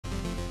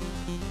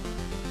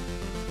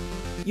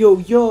Yo,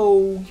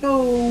 yo,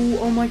 yo!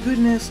 Oh my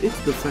goodness, it's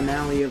the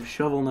finale of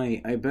Shovel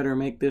Knight. I better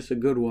make this a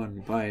good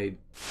one by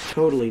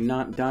totally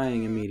not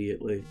dying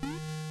immediately.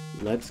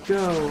 Let's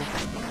go.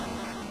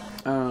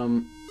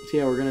 So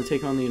yeah, we're gonna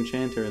take on the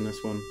Enchanter in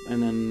this one,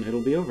 and then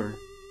it'll be over.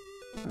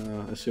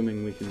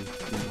 Assuming we can,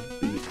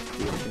 beat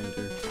the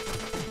Enchanter.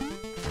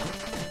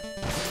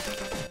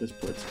 This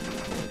part's kind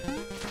of hard.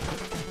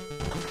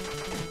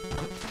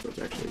 So it's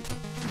actually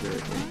very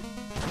hard.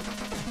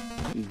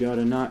 You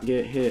gotta not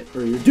get hit,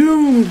 or you're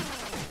doomed!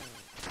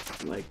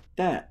 Like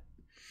that.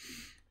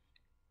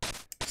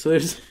 So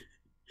there's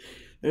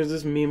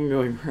this meme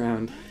going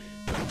around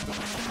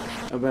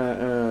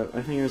about,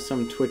 I think it was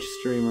some Twitch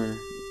streamer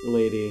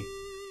lady.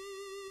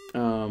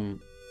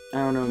 I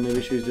don't know,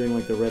 maybe she was doing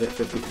like the Reddit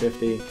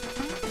 50/50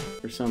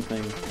 or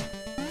something.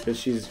 Because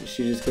she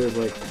just goes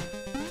like,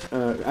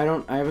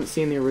 I haven't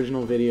seen the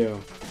original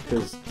video,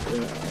 because, I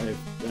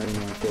don't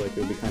know, I feel like it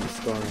would be kind of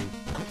scarring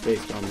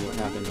based on what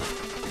happened.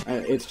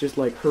 It's just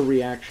like, her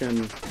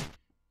reaction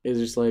is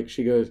just like,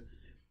 she goes,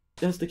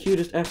 "That's the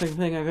cutest effing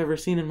thing I've ever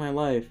seen in my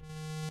life."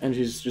 And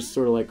she's just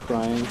sort of like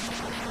crying.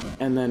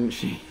 And then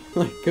she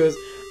like goes,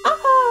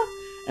 "Ah!"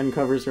 and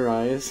covers her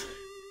eyes.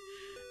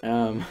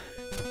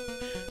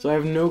 So I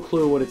have no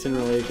clue what it's in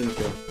relation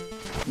to.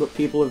 But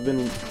people have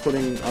been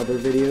putting other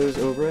videos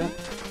over it.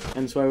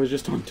 And so I was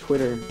just on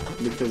Twitter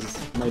because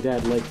my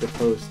dad liked the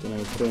post and I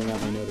was throwing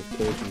out my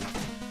notifications.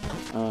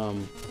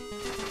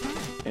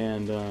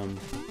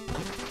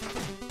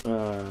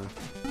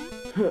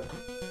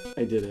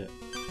 I did it.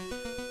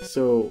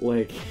 So,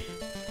 like,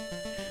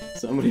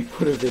 somebody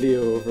put a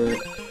video over it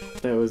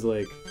that was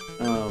like,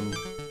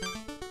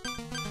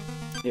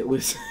 it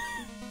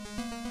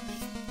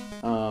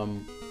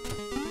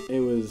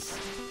was,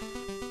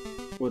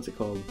 what's it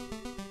called?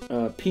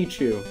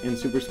 Pichu in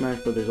Super Smash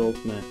Bros.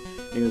 Ultimate.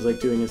 And he was like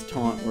doing his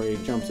taunt where he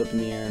jumps up in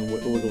the air and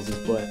wiggles his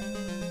butt.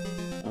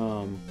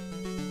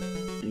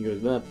 And he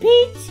goes,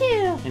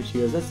 "Pichu!" And she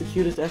goes, "That's the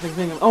cutest effing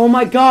thing oh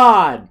my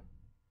god!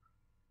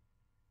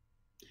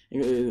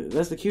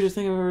 That's the cutest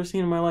thing I've ever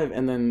seen in my life."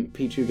 And then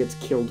Pichu gets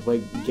killed by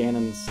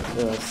Ganon's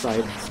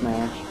side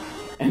smash.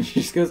 And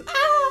she just goes,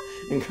 "Ah!"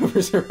 and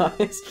covers her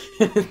eyes.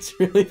 It's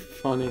really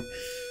funny.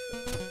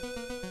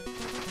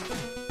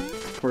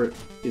 This part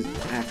is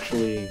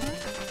actually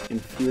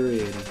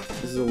infuriating.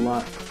 This is a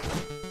lot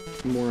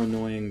more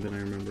annoying than I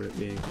remember it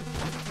being.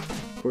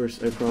 Of course,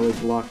 I probably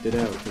blocked it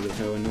out because of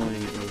how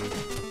annoying it was.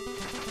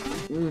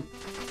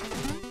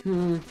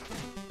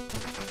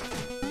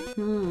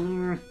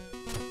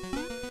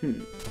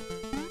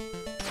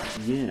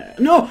 Yeah.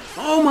 No!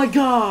 Oh my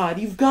god!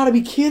 You've got to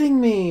be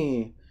kidding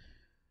me!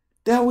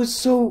 That was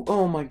so...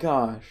 Oh my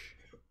gosh.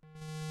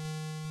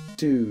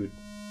 Dude.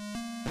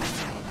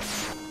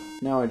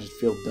 Now I just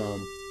feel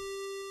dumb.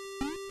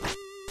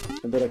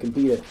 I bet I can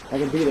beat it. I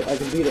can beat it. I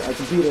can beat it. I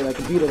can beat it. I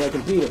can beat it. I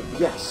can beat it.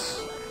 Yes!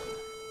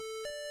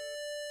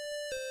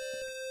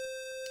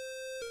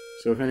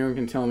 So if anyone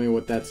can tell me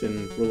what that's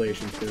in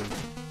relation to,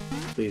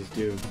 please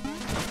do.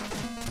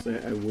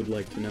 I would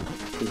like to know.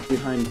 Because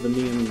behind the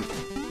meme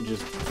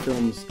just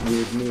films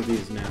weird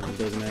movies now and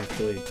doesn't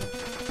actually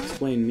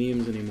explain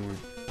memes anymore.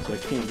 So I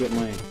can't get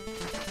my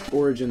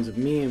origins of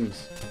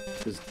memes,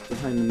 because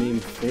Behind the Meme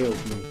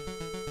failed me.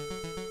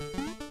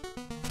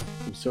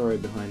 I'm sorry,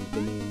 Behind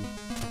the Meme.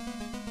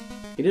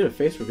 He did a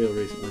face reveal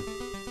recently,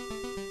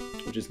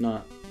 which is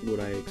not what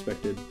I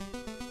expected.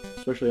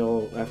 Especially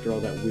after all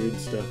that weird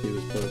stuff he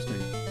was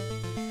posting.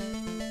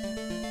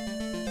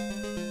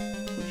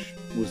 Which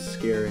was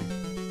scary.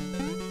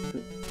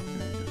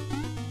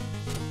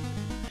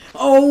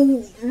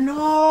 Oh,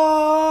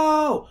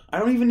 no! I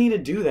don't even need to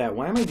do that.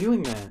 Why am I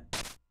doing that?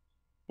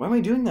 Why am I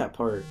doing that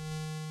part?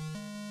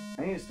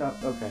 I need to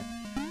stop. Okay.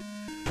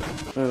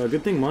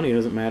 Good thing money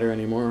doesn't matter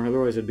anymore.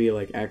 Otherwise I'd be,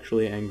 like,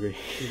 actually angry.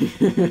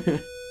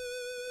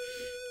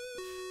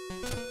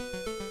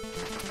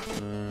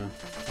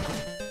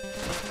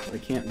 I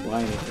can't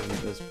buy anything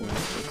at this point.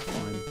 It's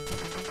fine.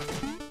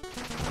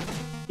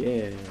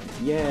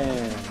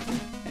 Yeah.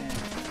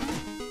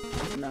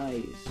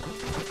 Nice.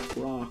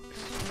 Rocks.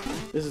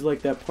 This is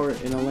like that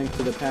part in A Link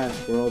to the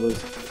Past where all those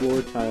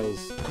floor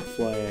tiles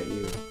fly at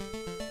you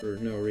for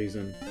no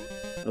reason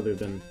other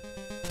than,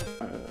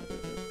 I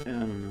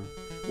don't know.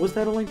 Was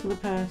that A Link to the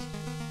Past?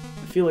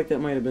 I feel like that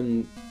might have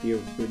been the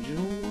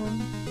original one?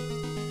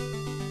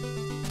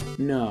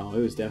 No, it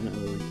was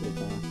definitely A Link to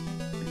the Past,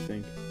 I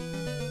think.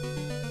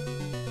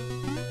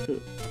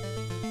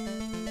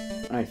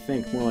 I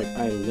think, more like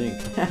I Link.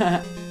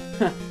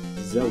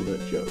 Zelda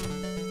joke.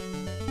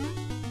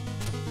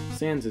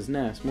 Sans is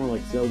Ness, more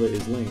like Zelda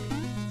is Link.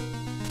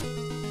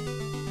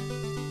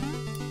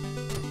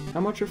 How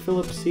much are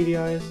Philips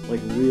CDIs?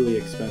 Like, really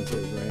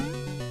expensive, right?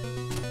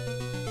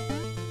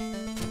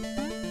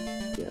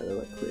 Yeah, they're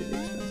like crazy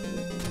expensive.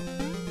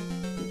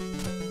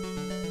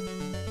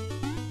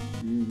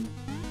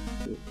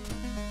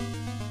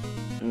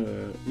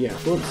 Yeah,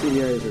 Philips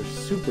CDIs are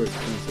super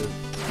expensive,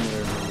 from what I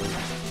remember.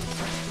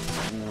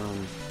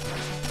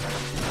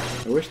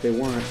 I wish they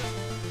weren't,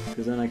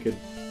 because then I could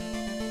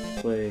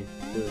play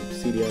the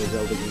CDI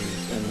Zelda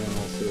games and then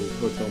also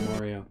Hotel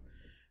Mario.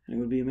 And it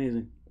would be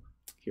amazing.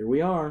 Here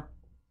we are.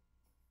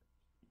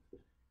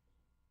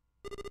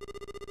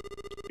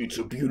 It's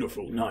a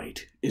beautiful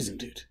night,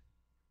 isn't it?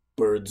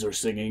 Birds are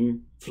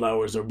singing,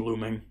 flowers are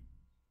blooming.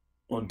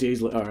 On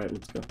days like... Alright,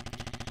 let's go.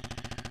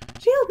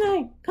 Shield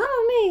Knight, come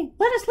with me.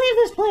 Let us leave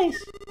this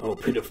place. How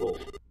pitiful,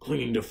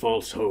 clinging to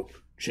false hope,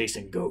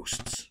 chasing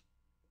ghosts.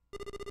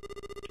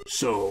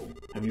 So,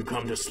 have you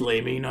come to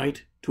slay me,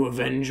 knight? To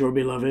avenge your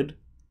beloved?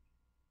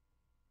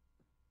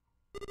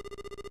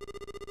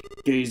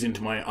 Gaze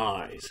into my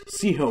eyes.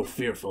 See how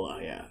fearful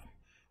I am.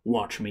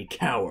 Watch me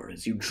cower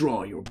as you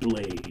draw your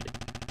blade.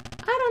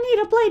 I don't need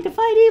a blade to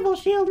fight evil,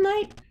 Shield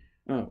Knight.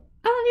 Oh.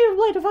 I don't need a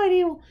blade to fight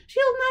evil.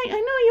 Shield Knight,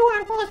 I know you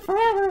aren't lost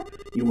forever.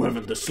 You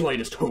haven't the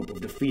slightest hope of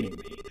defeating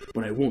me,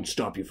 but I won't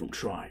stop you from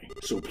trying.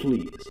 So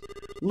please,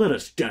 let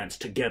us dance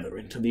together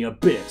into the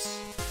abyss.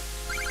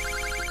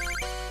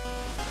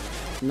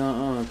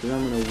 Nuh-uh, because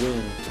I'm gonna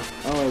win.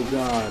 Oh,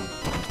 God.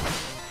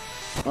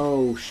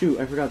 Oh, shoot,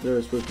 I forgot that I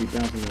was supposed to be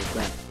bouncing those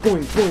back.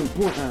 Boing, boing,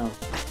 boing, ow.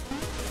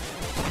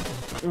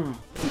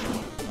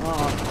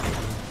 Oh.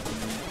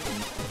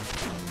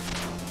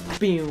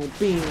 Bing,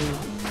 bing,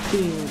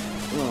 bing.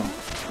 Oh,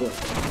 look.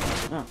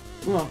 Ah,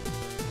 oh.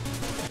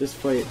 This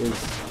fight is...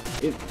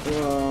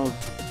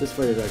 this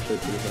fight is actually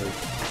pretty hard.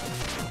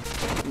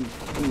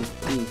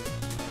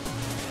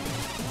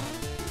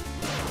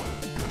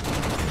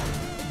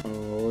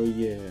 Oh,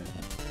 yeah.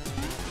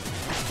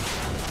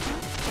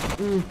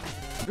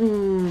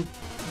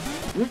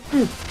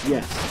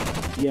 Yes.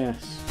 Yes.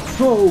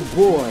 Oh,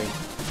 boy.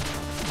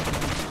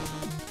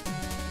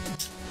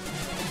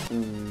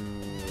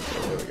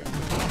 There we go.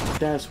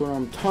 That's what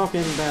I'm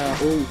talking about.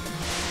 Oh.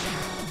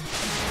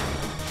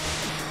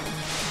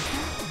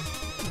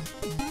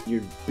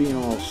 You're being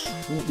all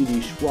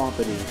swoopity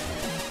schwappity.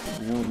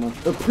 I don't much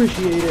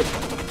appreciate it.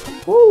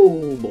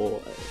 Oh,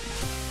 boy.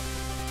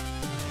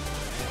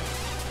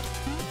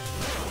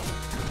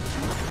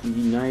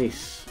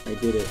 Nice. I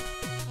did it.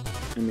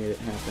 I made it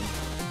happen.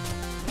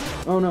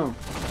 Oh no.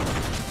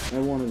 I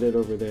wanted it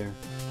over there.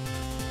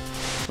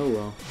 Oh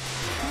well.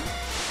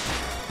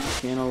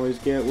 Can't always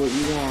get what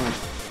you want.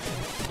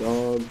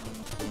 Dog.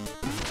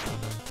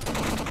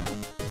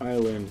 I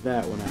learned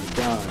that when I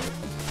died.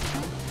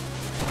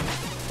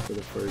 For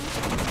the first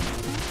time.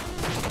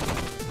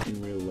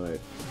 In real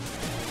life.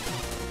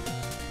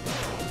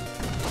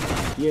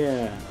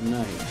 Yeah,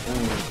 nice. I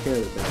don't even care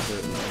that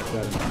hurt me. I've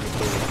got a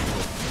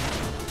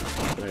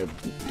that I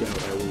doubt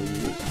I will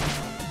use.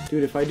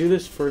 Dude, if I do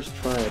this first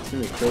try, it's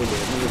gonna be crazy.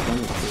 I've never done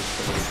this first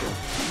try before.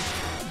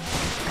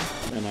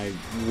 And I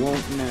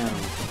won't now.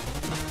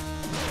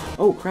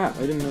 Oh crap,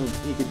 I didn't know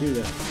he could do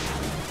that.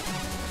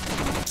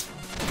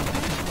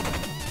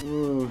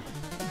 Oh.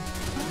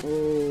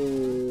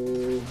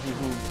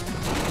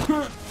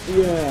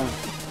 Yeah.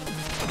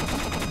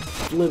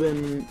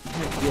 Flippin'.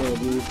 Heck yeah,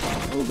 dude.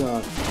 Oh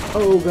god.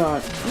 Oh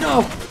god.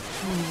 No!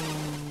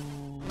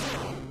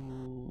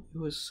 It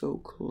was so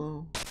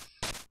close.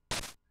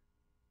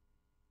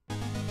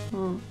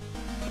 Huh.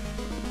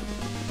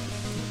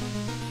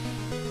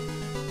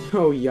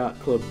 Oh, Yacht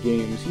Club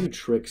Games, you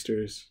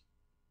tricksters.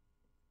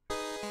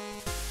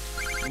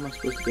 How am I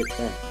supposed to get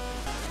back?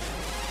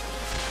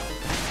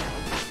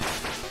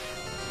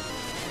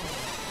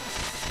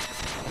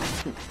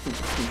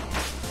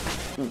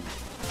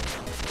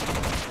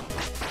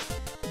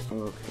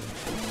 Okay.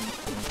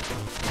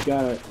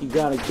 You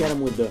gotta get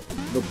him with the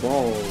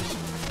balls.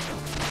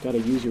 You gotta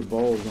use your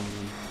balls on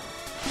him.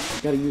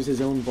 You gotta use his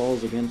own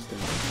balls against him.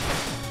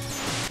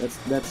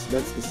 That's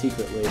the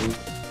secret, ladies.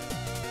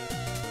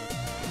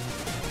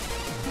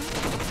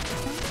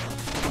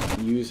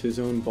 Use his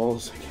own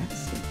balls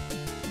against him.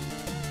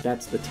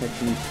 That's the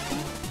technique.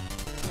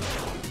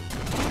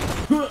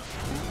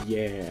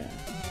 Yeah.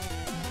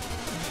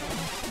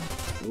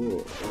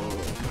 Ooh,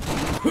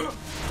 oh.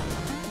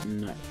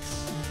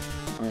 Nice.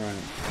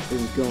 Alright.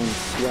 This is going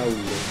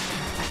slowly.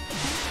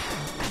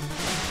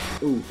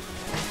 Oof.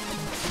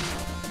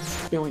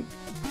 Going.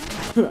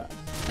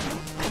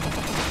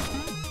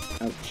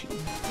 Ouchie.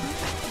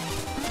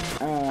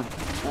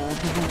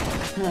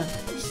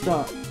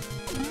 Stop.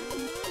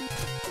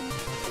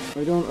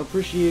 I don't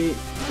appreciate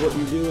what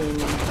you're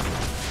doing.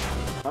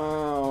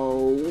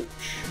 Ouch.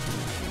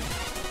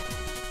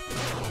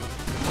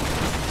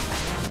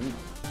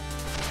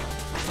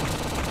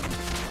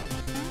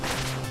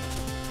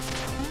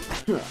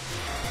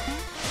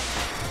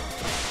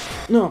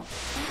 No.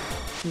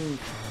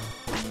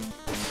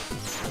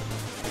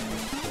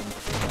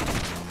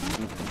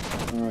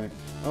 Alright.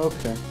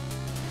 Okay.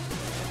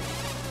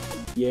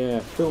 Yeah,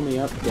 fill me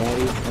up,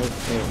 daddy.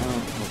 Okay,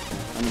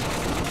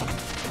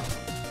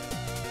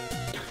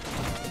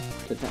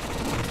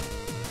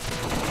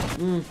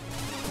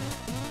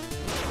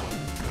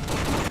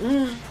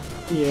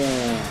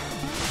 Yeah.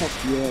 Heck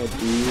yeah,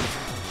 dude.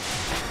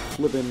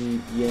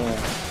 Flippin', yeah,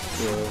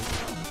 bro.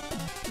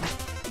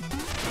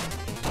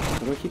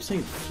 Why do I keep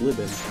saying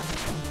flippin'?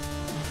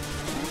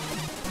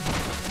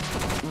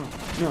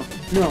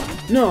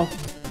 No.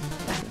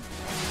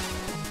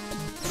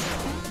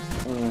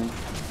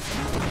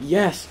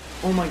 Yes!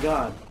 Oh my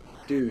god.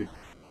 Dude.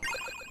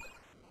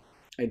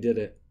 I did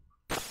it.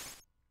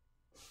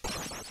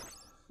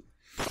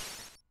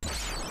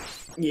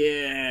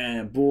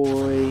 Yeah,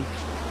 boy.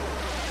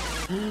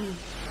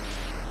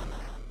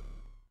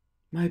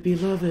 My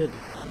beloved.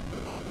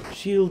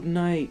 Shield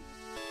Knight.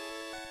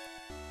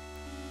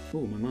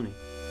 Oh, my money.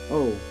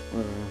 Oh,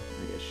 I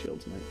guess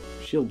Shield's Knight.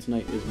 Shield's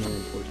Knight is more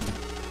important.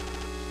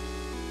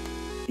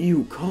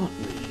 You caught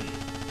me.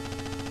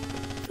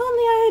 If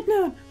only I had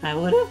known, I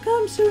would have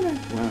come sooner. Wow,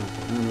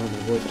 I don't know what my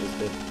voice just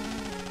did.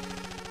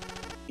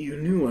 You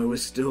knew I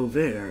was still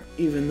there,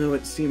 even though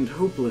it seemed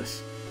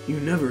hopeless. You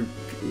never...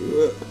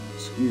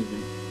 Excuse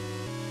me.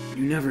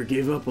 You never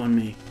gave up on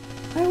me.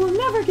 I will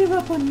never give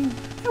up on you.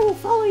 I will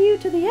follow you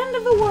to the end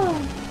of the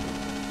world.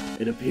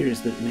 It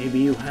appears that maybe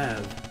you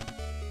have.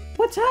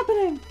 What's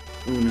happening?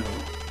 Oh no.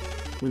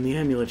 When the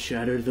amulet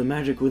shattered, the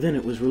magic within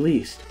it was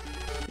released.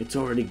 It's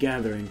already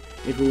gathering.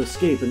 It will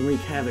escape and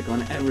wreak havoc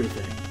on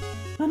everything.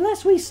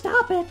 Unless we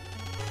stop it.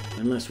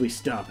 Unless we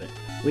stop it.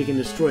 We can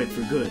destroy it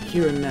for good,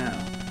 here and now.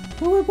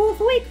 But we're both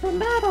weak from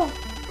battle.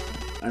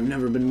 I've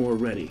never been more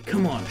ready.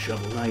 Come on,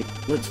 Shovel Knight.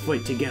 Let's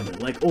fight together,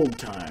 like old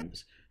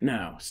times.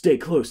 Now, stay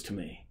close to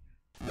me.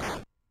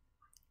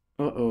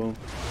 Uh-oh.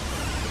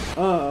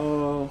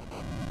 Uh-oh.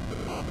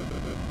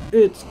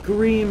 It's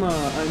Grima!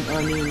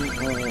 I mean,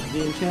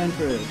 the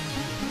Enchantress.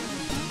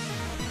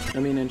 I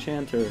mean,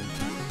 Enchanter.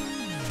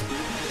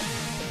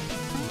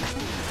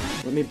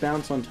 Let me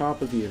bounce on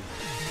top of you.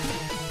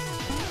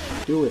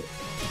 Do it.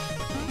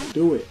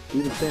 Do it.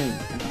 Do the thing.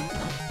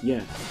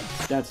 Yes,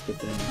 that's the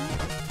thing.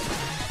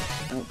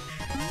 Ouch.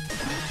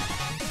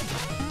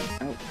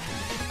 Ouch.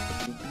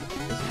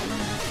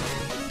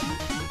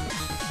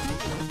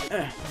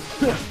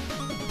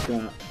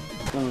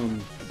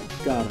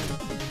 Got him.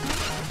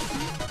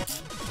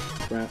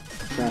 Crap.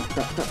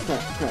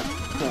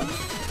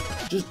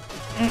 Just...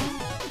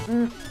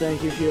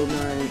 Thank you, Shield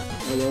Knight.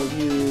 I love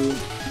you.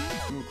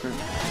 Oh, crap.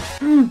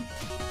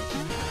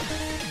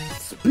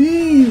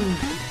 Speed!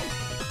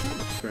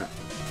 Crap.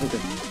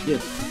 Okay.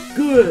 Yes.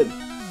 Good!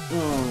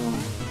 Oh.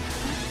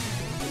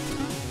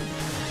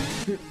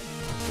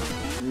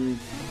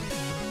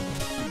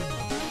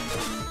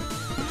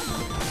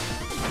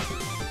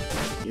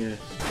 Yes.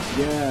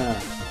 Yeah!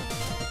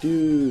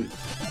 Dude!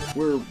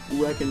 We're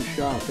wrecking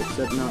shop,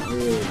 except not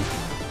really.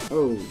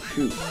 Oh,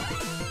 shoot.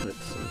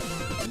 Let's see.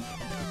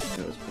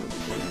 That was probably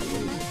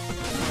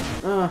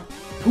ah!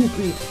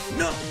 Poopy!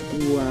 No!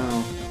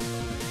 Wow.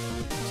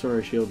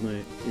 Sorry, Shield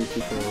Knight. You're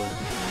too far away.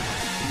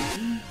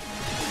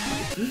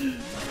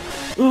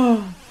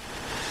 Oh!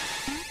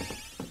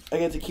 I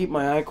get to keep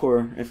my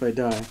I-Core if I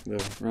die,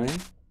 though, right?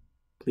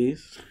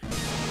 Please?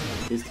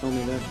 Please tell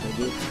me that if I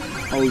do.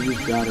 Oh,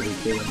 you've gotta be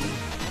kidding me.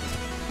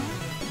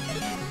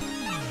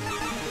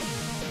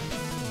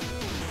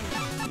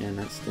 Man,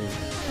 that stinks.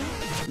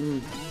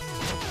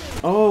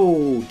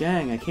 Oh,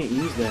 dang, I can't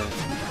use that.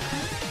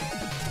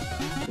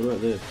 What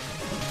about this?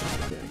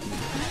 Okay, I can.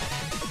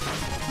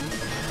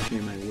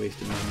 Shame I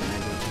wasted my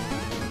magic.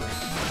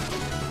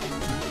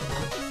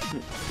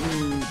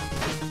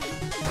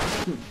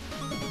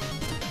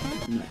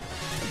 Nice.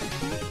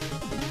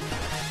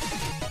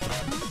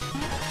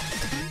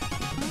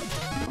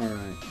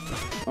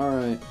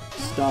 Alright,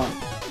 stop.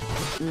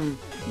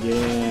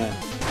 Yeah,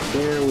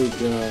 there we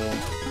go.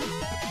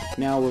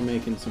 Now we're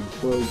making some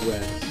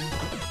progress.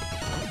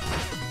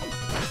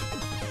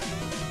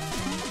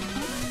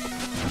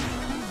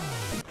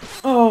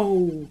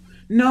 Oh,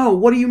 no,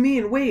 what do you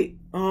mean? Wait.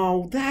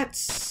 Oh, that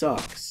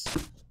sucks.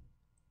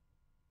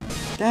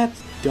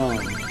 That's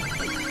dumb.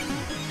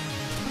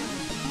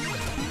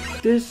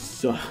 This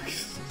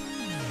sucks.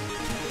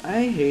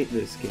 I hate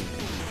this game.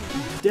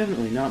 It's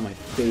definitely not my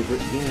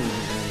favorite game or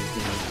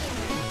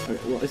anything.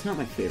 Okay, well, it's not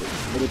my favorite,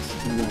 but it's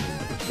one.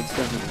 It's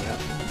definitely up.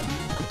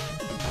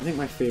 I think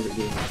my favorite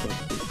game is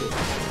probably 4.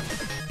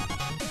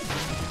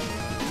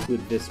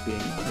 With this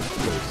being a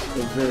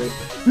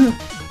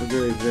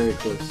very, very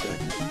close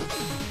second.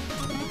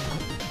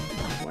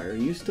 Why are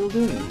you still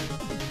doing it?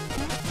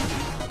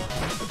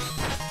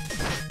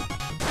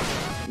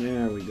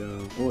 There we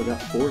go. Oh, I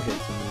got 4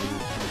 hits on that.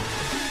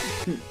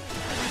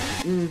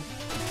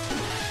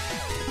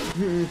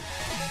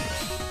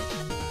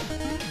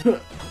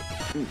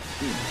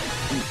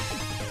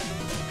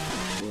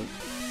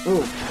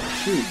 Oh,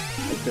 shoot.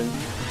 Okay.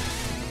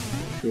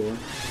 Sure.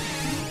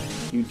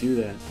 You do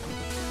that.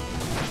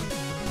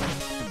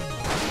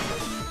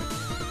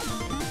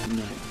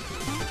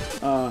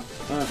 Nice.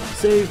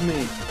 Save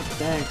me!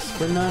 Thanks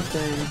for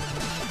nothing.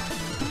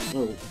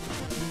 Oh.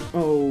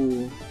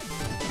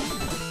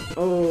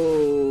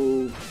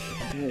 Oh.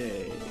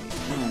 Okay.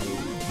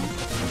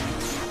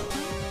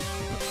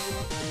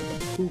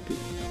 Poopy.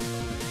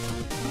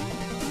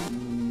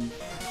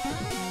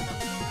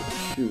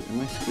 Shoot, am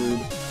I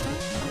screwed?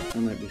 I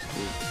might be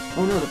screwed.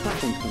 Oh no, the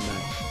platform's come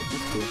back.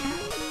 That's cool.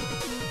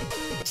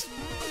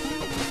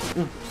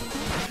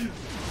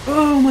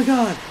 Oh my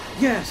god!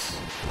 Yes!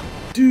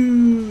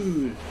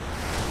 Dude!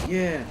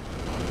 Yeah.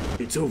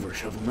 It's over,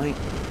 Shovel Knight.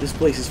 This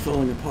place is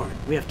falling apart.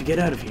 We have to get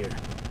out of here.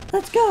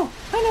 Let's go.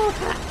 I know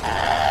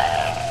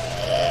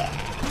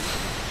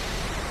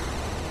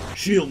a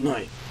Shield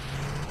Knight!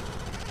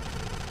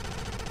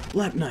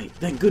 Black Knight,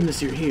 thank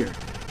goodness you're here.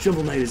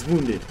 Shovel Knight is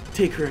wounded.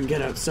 Take her and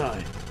get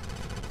outside.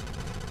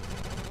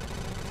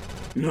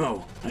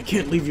 No, I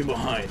can't leave you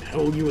behind. How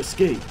will you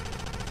escape?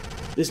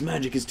 This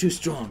magic is too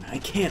strong. I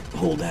can't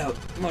hold out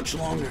much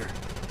longer.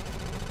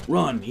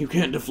 Run, you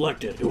can't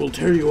deflect it. It will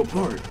tear you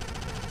apart.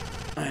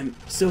 I'm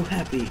so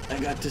happy I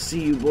got to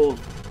see you both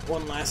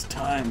one last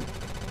time.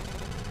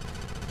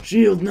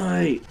 Shield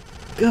Knight!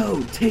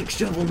 Go! Take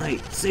Shovel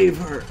Knight! Save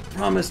her!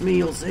 Promise me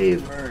you'll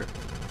save her!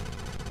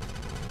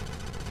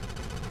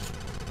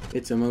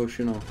 It's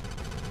emotional.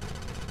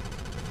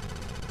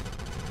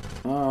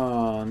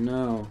 Oh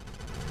no.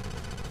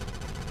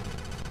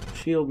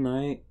 Shield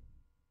Knight.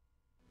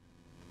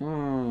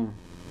 Oh.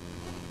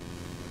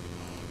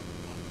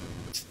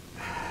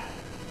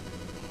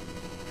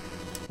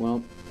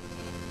 Well,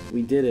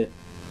 we did it.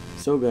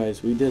 So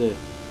guys, we did it.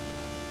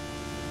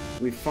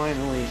 We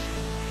finally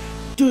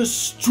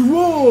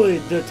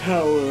destroyed the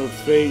Tower of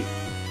Fate.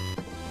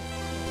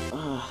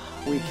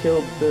 We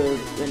killed the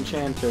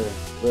Enchanter,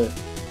 but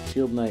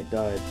Shield Knight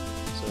died,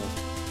 so...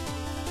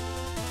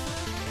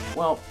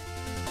 Well...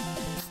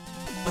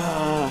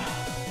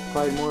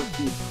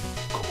 Primordial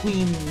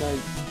Queen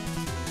Knight.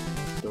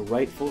 The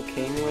rightful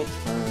king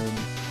returns.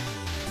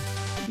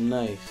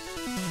 Nice.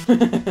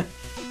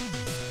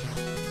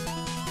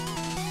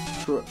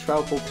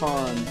 Troupple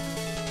Pond.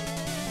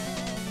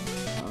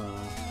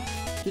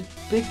 The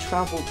big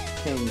Troupple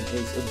King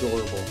is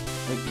adorable.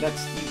 Like,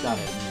 that's... you got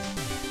it.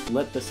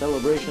 Let the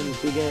celebrations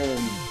begin!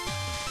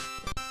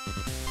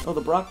 Oh,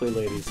 the Broccoli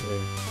Lady's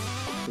there.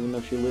 Even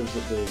though she lives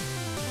at the...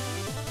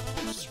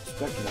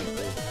 Spectre Knight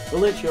place. The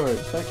Lich Yard!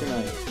 Spectre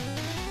Knight!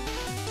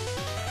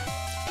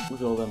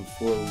 Look at all them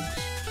flows.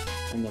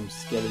 And them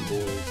skelly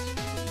boys.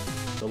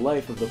 The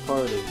life of the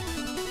party.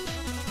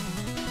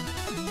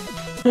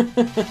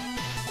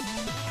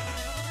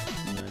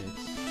 Nice.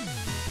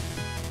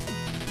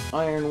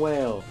 Iron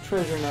Whale!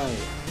 Treasure Knight!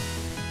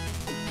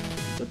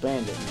 It's a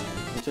bandit man.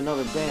 It's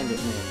another bandit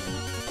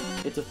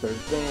man. It's a third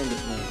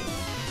bandit man.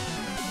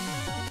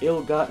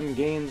 Ill-gotten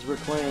gains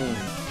reclaimed.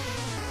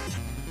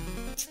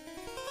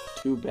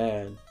 Too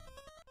bad.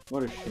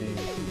 What a shame.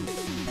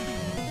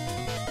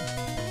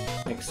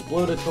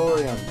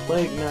 Explodatorium.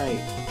 Plague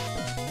Knight.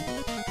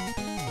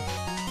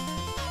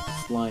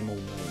 Slime Knight.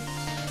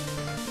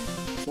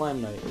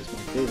 Slime Knight is my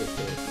favorite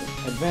character.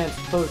 Advanced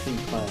Potion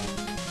Class.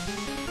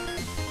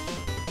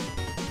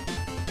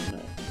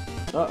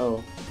 Nice.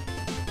 Uh-oh.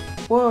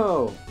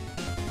 Whoa!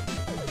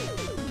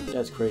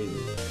 That's crazy.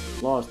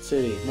 Lost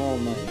City, Mole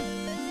Knight.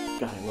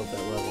 God, I love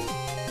that level.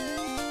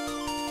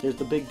 Here's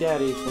the Big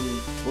Daddy from,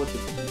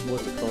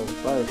 what's it called?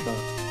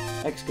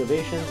 Bioshock.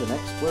 Excavations and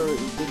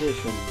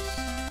Expeditions.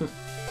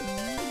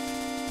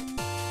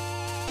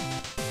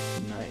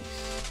 Nice.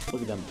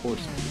 Look at them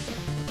horses.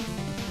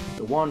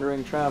 The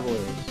Wandering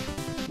Travelers.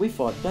 We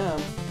fought them.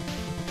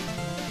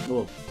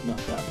 Well, not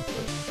that,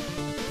 but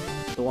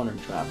the Wandering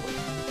Travelers.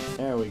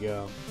 There we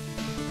go.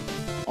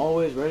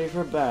 Always ready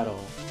for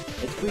battle.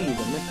 It's Weed and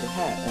Mr.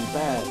 Hat and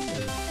Baz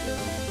and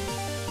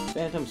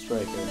Phantom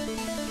Striker.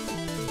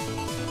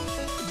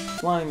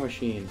 Flying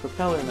Machine,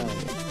 Propeller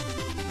Knight.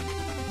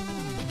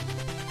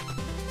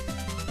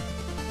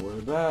 What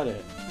about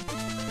it?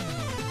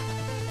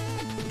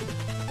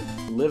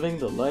 Living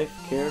the life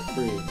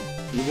carefree.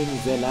 Living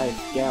the life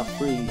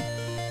carefree.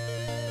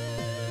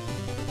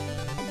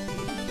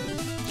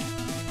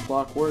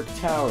 Clockwork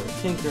Tower,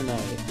 Tinker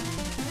Knight.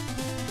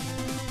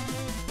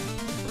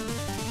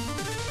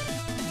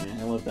 Man,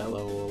 I love that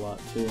level a lot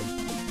too.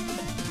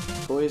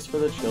 Toys for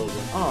the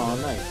children. Aw,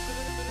 nice.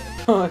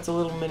 Oh, it's a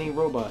little mini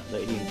robot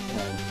that he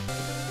had.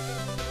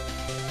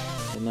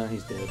 And now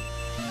he's dead.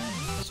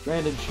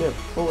 Stranded Ship,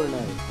 Polar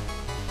Knight.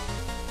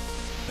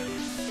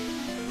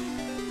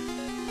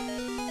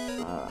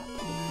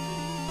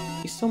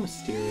 He's so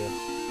mysterious.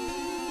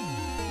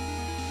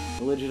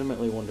 I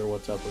legitimately wonder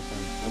what's up with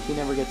him. Like, he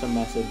never gets a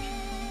message.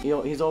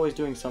 He's always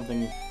doing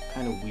something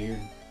kind of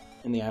weird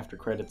in the after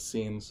credits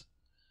scenes.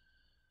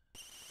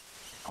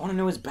 I want to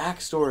know his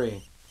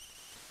backstory.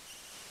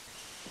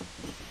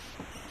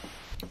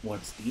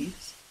 What's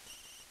these?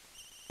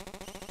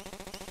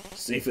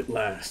 Safe at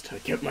last. I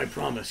kept my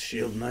promise,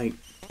 Shield Knight.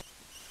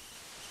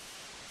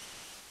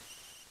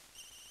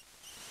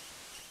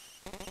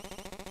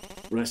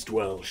 Rest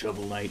well,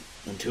 Shovel Knight,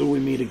 until we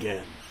meet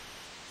again.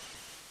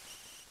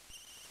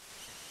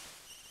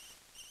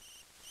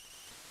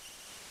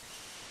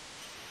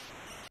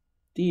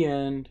 The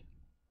end.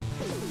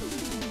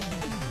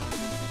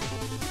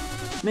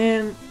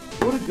 Man,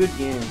 what a good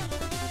game.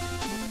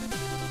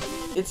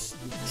 It's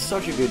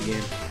such a good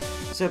game.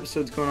 This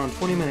episode's going on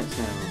 20 minutes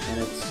now,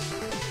 and it's...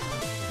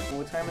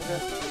 what time is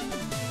it?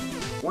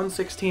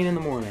 1:16 in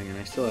the morning, and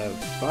I still have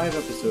 5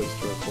 episodes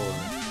to record.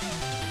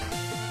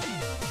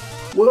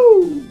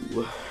 Woo!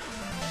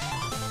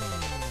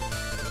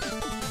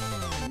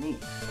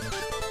 Neat.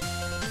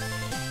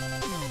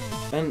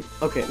 And,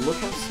 okay, look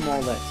how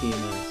small that team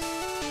is.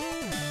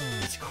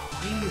 It's cool.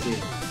 crazy.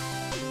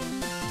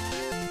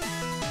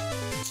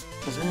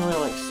 Is there any way to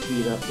like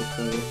speed up the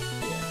play?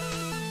 Yeah.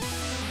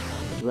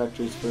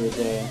 Directories for a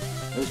day.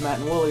 There's Matt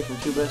and Wooly from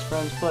Two Best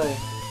Friends Play.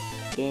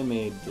 They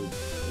made the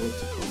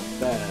what's it called?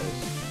 Baz.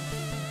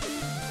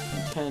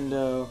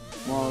 Nintendo,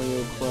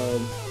 Mario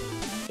Club,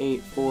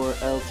 8-4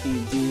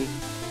 LTD.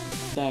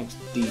 Thanks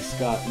D.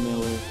 Scott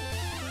Miller.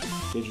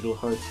 Digital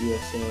Hearts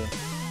USA.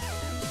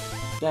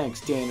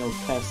 Thanks Daniel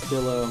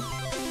Castillo.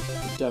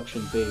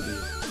 Production Baby.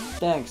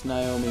 Thanks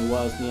Naomi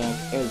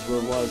Wozniak, Ezra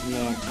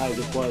Wozniak,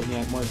 Isaac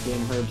Wozniak, Mark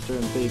Dane Herbster,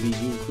 and Baby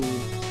Yuku.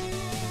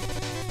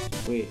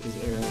 Wait, is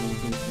Aaron in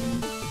here?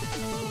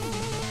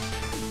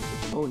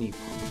 Oni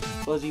Pump.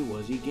 Fuzzy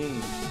Wuzzy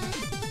Games.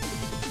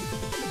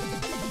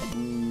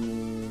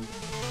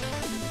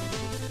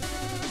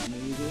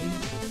 Maybe?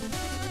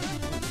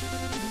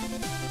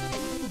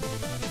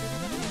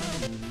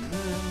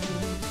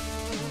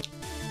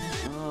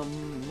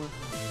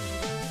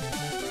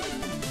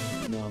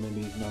 No,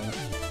 maybe he's not.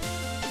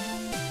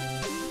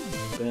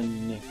 Ben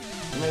Nick.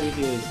 Maybe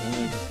he is. I'm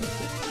just gonna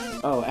say.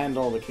 Oh, and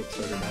all the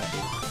Kickstarter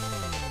matches.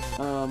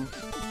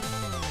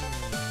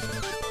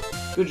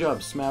 Good job,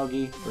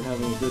 Smauggy, for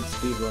having a good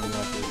speedrun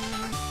record.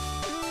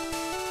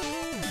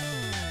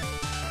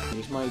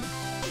 Here's my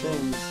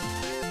things.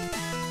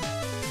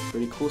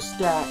 Pretty cool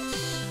stats.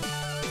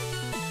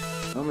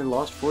 I only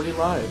lost 40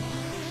 lives,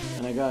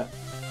 and I got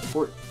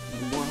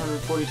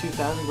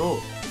 142,000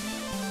 gold.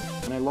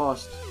 And I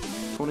lost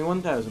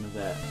 21,000 of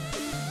that.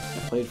 I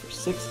played for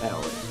 6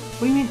 hours.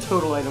 What do you mean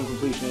total item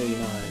completion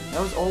 89?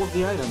 That was all of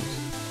the items.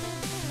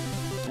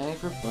 Thanks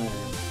for playing.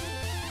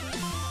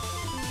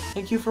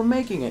 Thank you for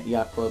making it,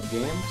 Yacht Club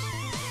Games.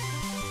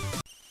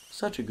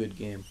 Such a good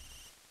game.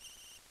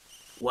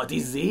 What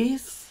is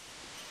this?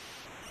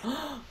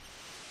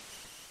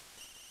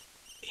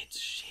 It's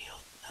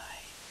Shield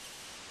Knight.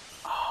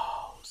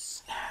 Oh,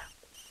 snap.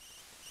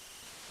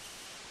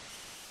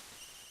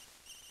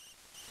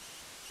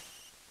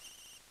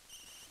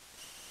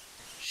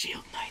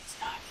 Shield Knight's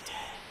not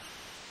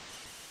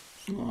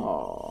dead.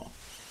 Aww,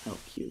 how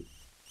cute.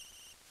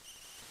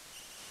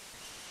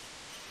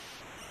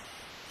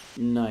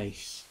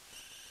 Nice.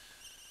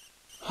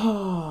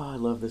 Oh, I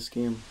love this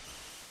game.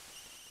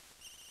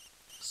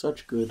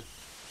 Such good.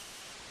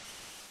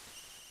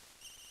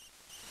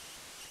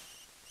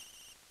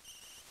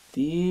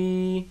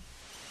 The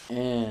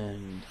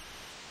end.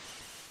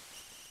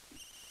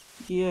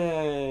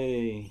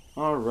 Yay!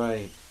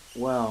 Alright.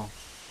 Well,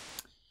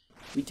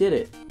 we did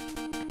it.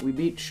 We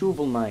beat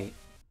Shovel Knight.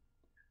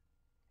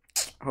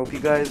 Hope you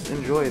guys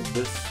enjoyed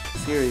this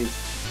series.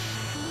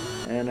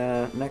 And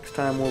next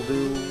time we'll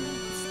do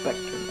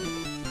Spectre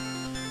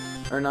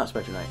Knight. Or not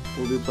Spectre Knight.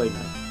 We'll do Plague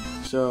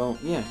Knight. So,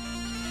 yeah.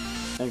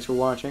 Thanks for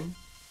watching.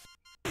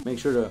 Make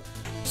sure to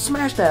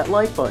smash that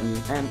like button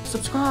and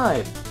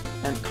subscribe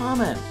and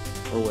comment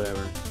or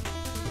whatever.